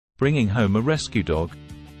Bringing home a rescue dog.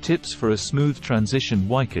 Tips for a smooth transition.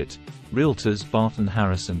 Weichert, Realtors, Barton,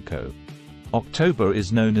 Harris & Co. October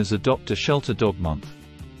is known as Adopt a Shelter Dog Month,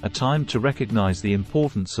 a time to recognize the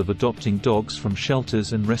importance of adopting dogs from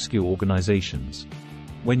shelters and rescue organizations.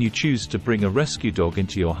 When you choose to bring a rescue dog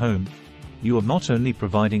into your home, you are not only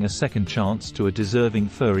providing a second chance to a deserving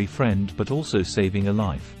furry friend but also saving a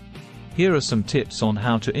life. Here are some tips on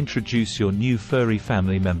how to introduce your new furry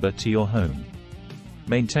family member to your home.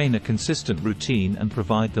 Maintain a consistent routine and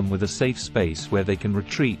provide them with a safe space where they can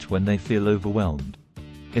retreat when they feel overwhelmed.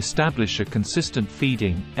 Establish a consistent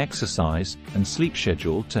feeding, exercise, and sleep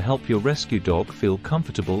schedule to help your rescue dog feel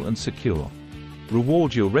comfortable and secure.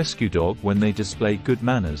 Reward your rescue dog when they display good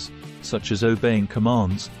manners, such as obeying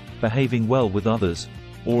commands, behaving well with others,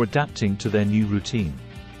 or adapting to their new routine.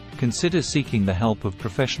 Consider seeking the help of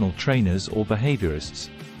professional trainers or behaviorists,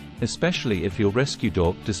 especially if your rescue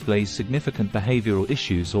dog displays significant behavioral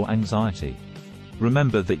issues or anxiety.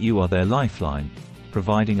 Remember that you are their lifeline,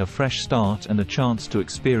 providing a fresh start and a chance to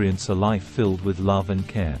experience a life filled with love and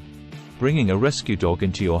care. Bringing a rescue dog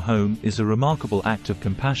into your home is a remarkable act of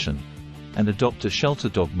compassion, and Adopt a Shelter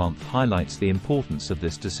Dog Month highlights the importance of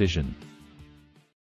this decision.